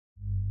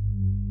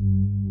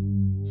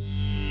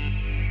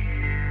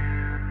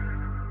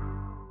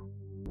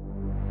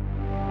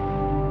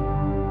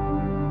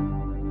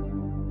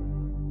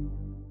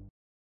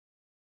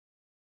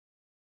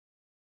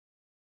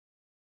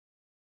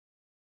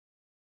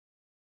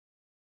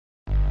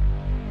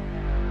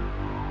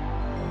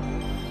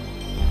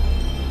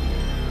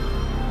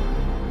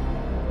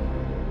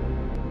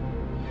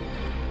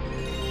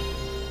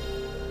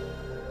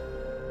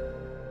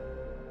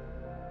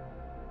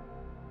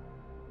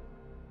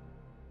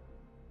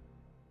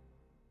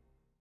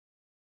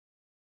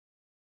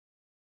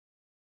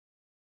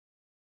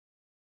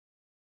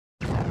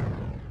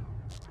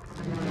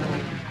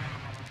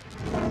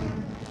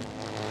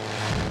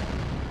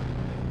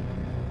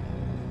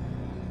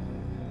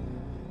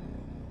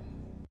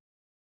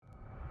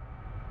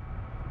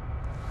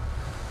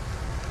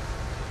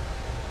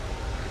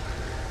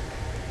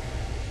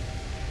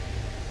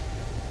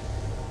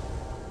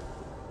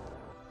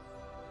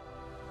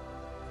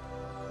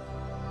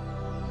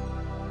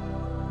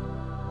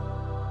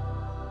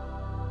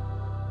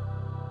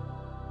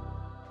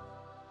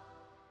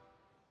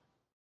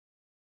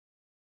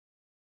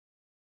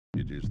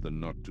It is the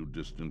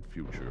not-too-distant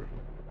future.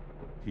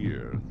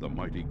 Here, the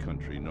mighty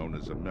country known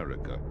as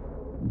America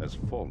has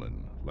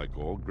fallen like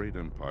all great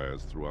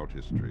empires throughout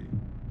history.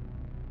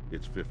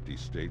 Its 50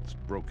 states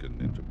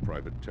broken into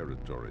private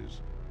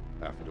territories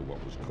after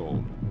what was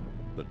called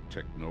the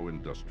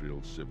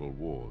Techno-Industrial Civil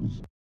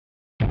Wars.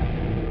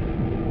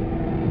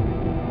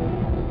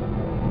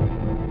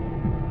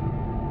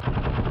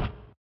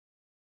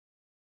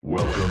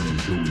 Welcome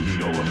to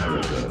Neo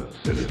America,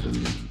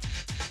 citizen.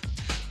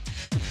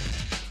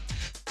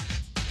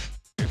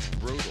 It's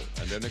brutal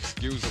and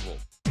inexcusable.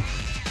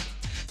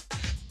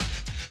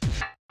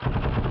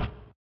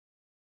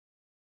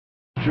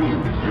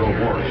 Choose your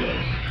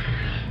warrior.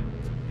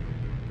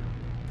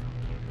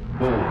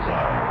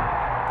 Bullseye.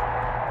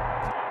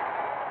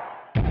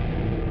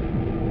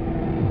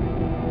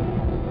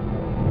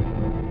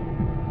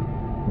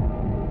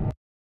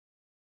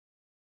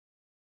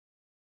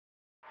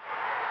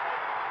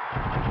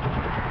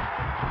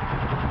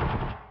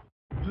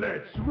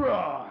 Let's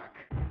rock!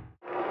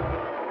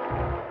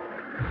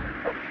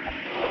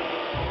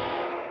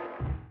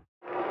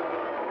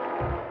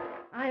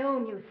 I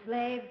own you,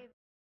 slave.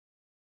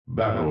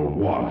 Battle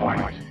one,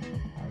 fight!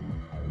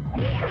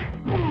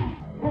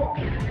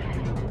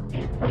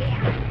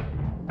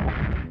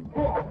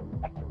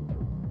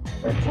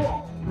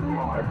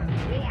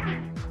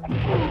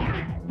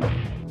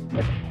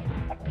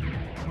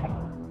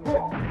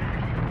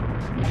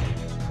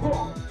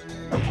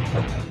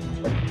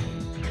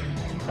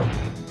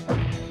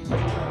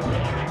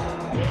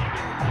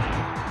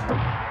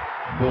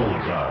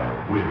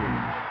 Bullseye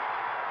wins.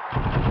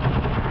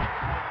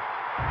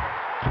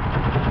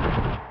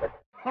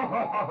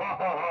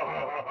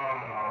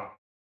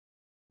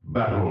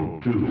 Battle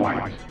two,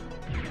 fight!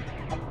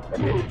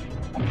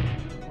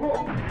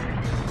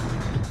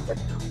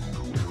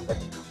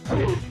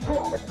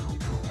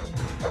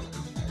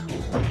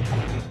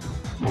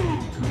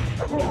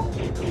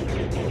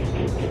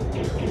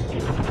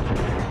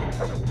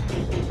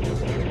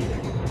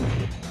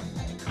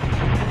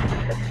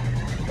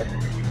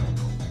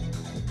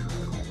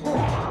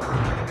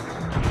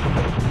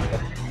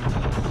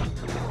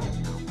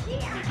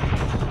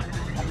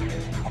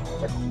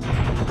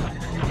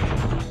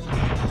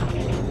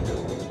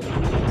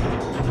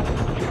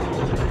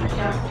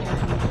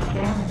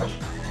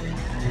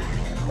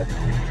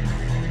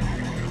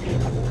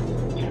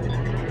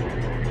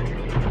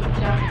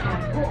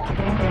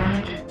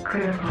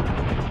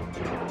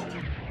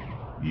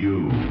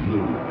 You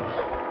lose.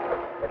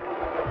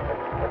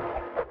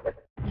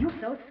 You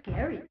so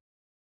scary.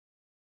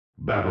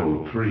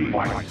 Battle three,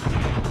 fight!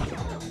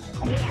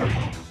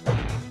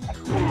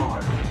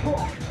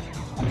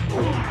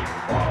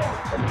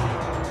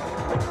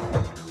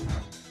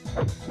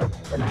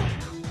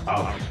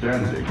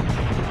 Outstanding.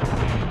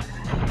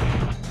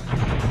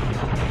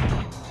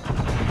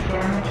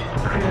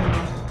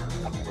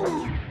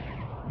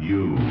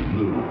 You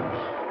lose.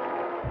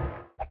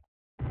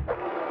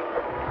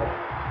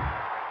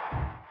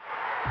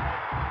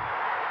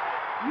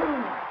 You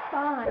win a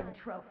fine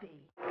trophy.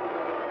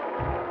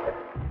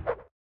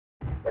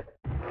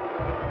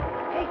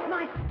 Taste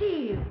my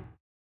steel.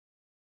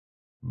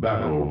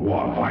 Battle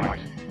one, fight!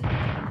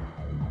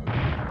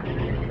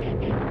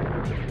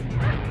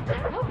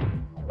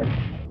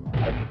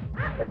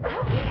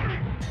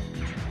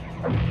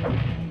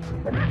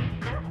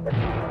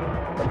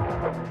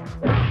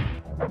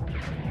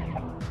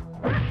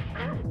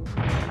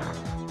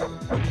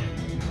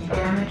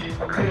 Damage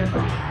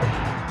critical.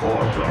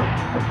 Awesome.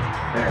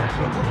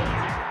 Excellent.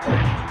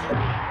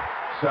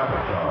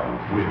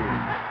 Sabotage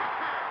wins.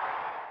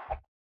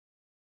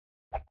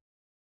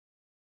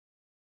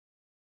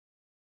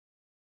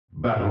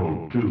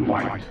 Battle two,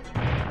 fight!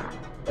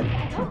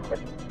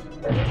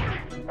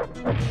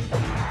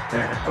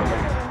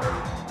 Excellent.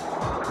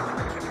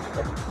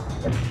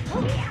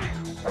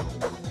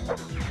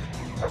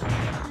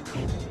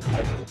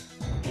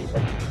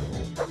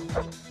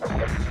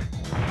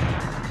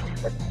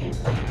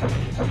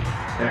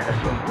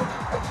 Excellent.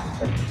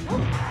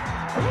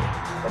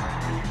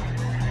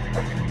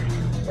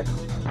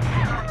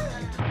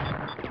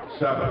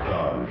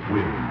 Sabotage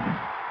wins.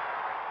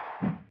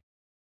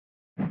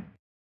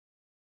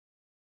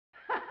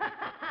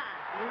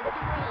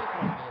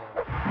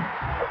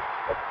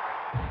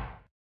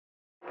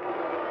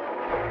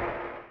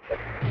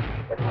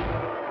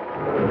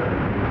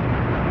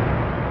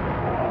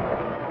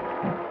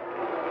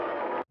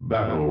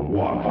 Battle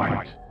one,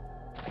 fight!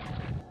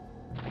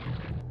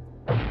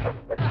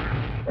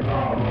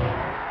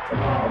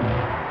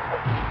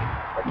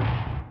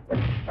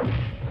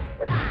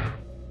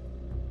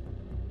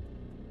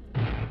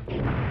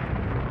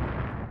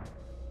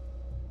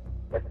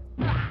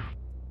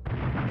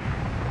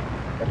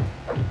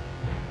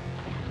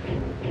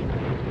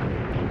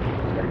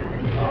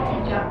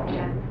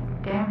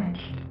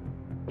 Damaged.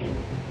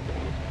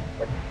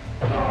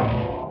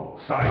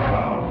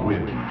 Cyclops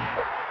wins.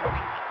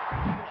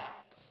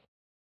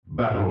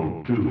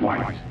 Battle two,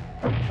 fight!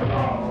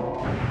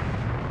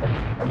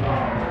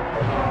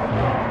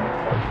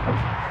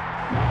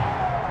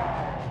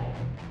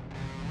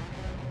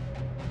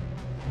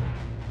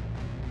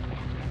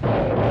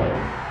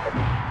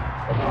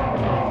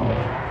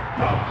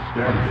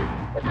 Outstanding.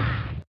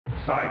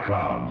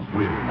 Cyclones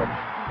wins.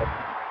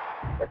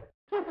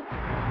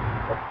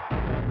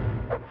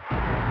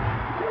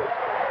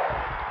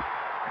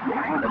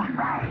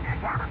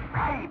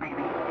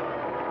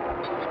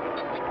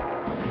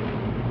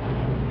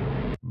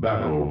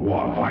 Battle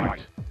 1, fight.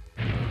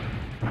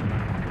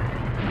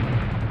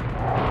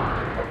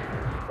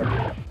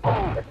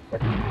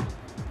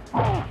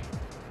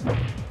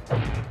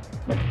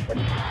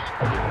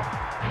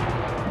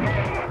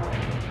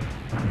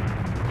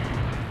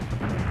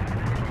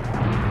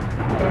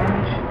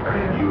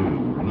 You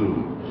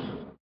lose.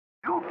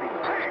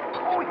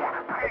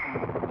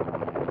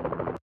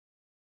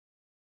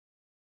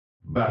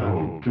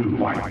 Battle 2,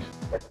 fight.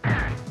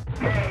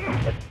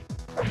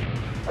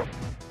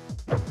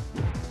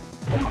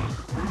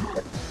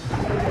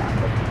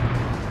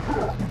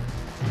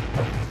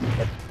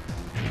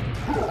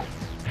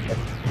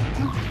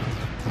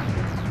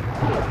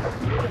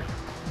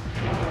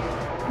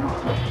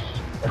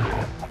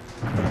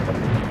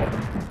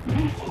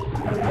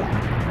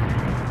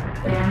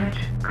 Damage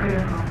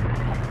critical.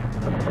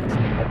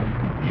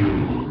 You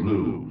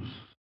lose.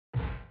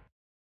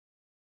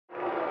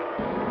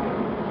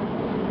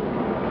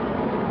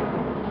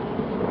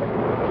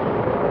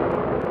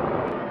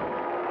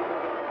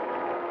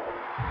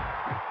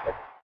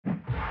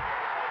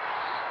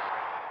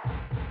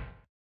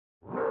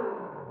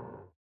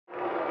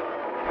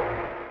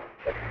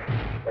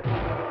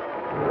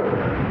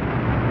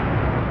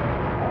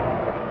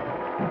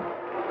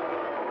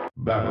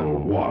 Battle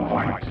 1,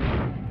 fight.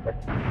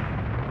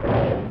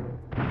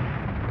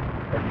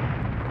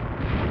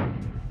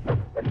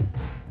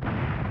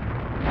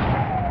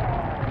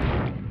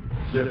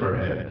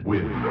 Zipperhead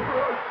wins.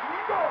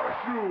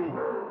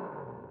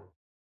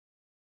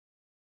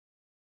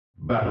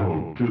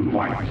 Battle 2,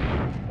 fight.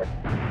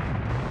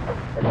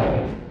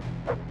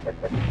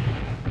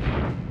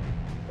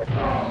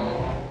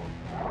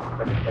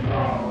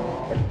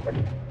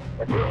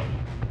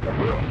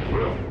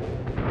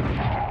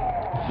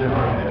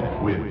 Zipperhead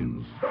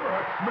wins.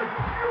 Make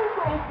you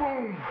go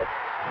boom!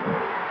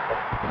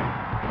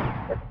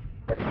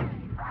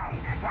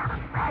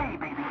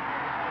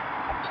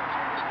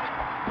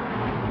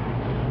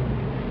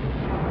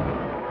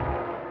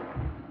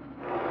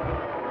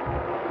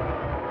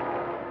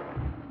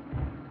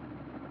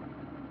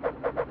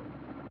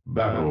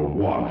 Battle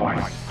 1,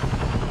 fight.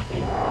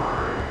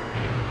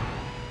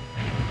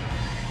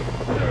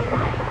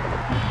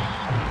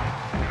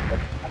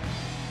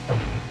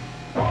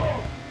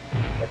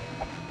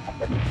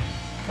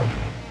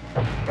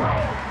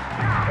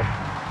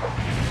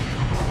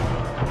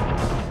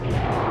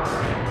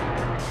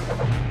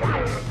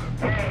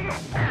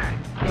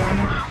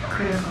 Damage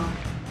critical.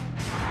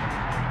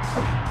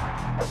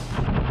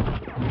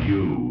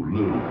 You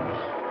lose.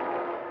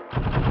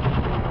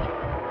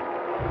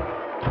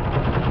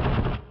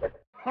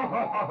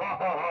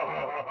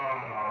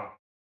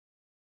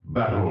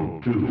 Battle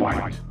 2,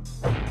 fight.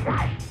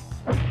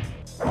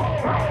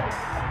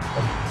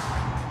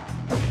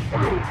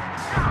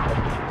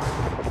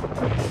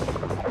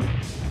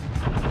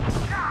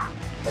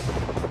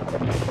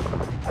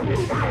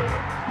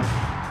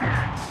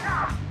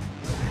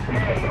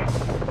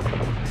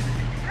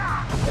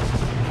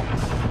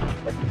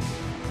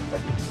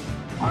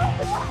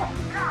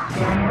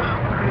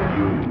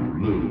 You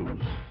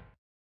lose.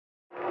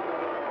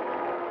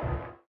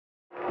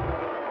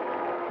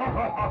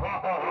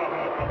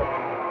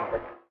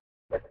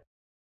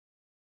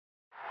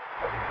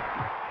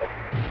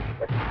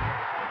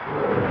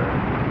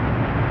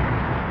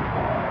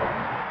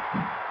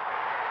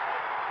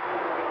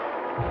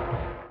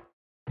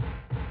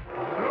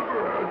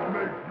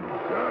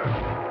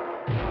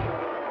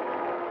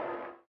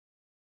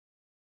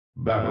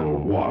 Battle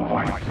 1,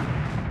 fight.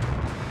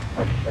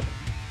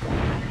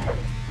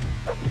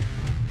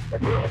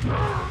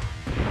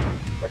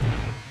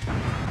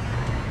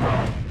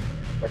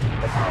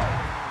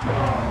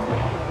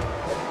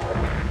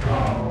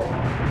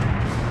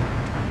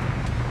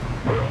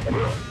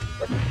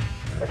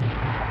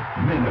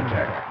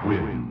 Minitech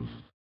wins.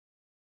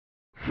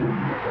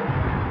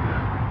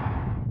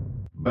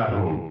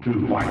 Battle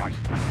 2, fight.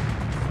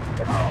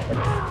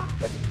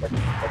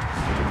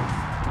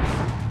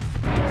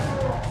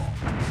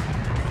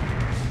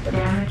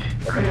 Damage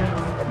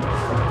critical.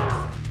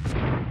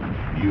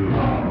 You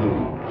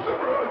lose.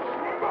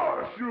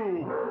 Smash you!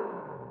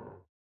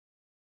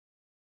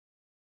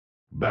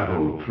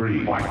 Battle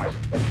 3, fight.